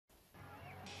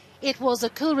It was a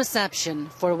cool reception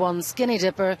for one skinny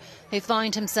dipper who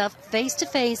found himself face to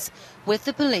face with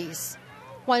the police.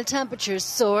 While temperatures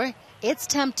soar, it's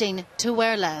tempting to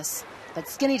wear less. But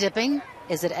skinny dipping,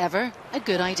 is it ever a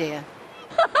good idea?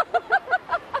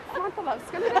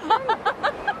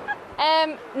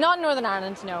 Not in Northern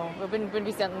Ireland, no. It wouldn't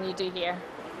be something you do here.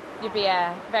 You'd be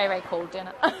very, very cold doing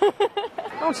it.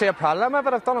 I don't see a problem with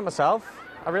it, I've done it myself.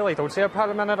 I really don't see a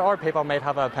problem in it, or people might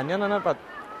have an opinion in it, but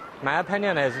my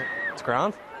opinion is it's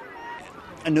grand.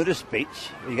 A nudist beach,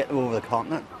 you get over the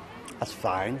continent, that's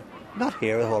fine. Not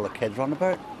here with all the kids running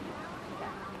about.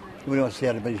 We don't see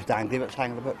anybody's dangly that's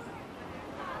hanging about.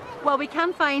 Well, we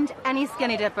can't find any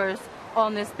skinny dippers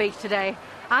on this beach today.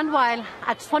 And while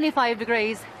at 25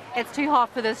 degrees, it's too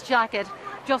hot for this jacket,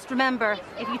 just remember,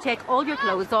 if you take all your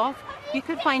clothes off, you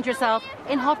could find yourself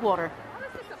in hot water.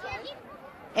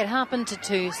 It happened to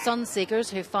two sun seekers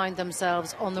who found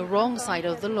themselves on the wrong side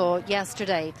of the law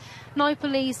yesterday. Now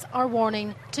police are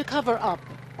warning to cover up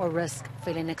or risk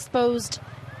feeling exposed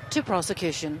to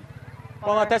prosecution.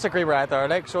 Well, I disagree with that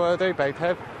there, so I do big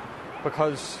tip,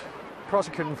 because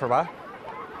prosecuting for what?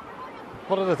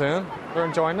 What are they doing? They're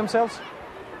enjoying themselves.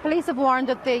 Police have warned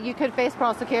that you could face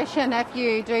prosecution if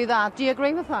you do that. Do you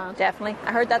agree with that? Definitely.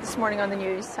 I heard that this morning on the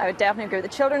news. I would definitely agree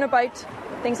with the children about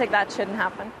things like that shouldn't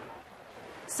happen.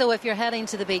 So if you're heading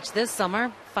to the beach this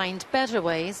summer, find better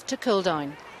ways to cool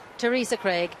down. Teresa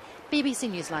Craig, BBC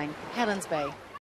Newsline, Helens Bay.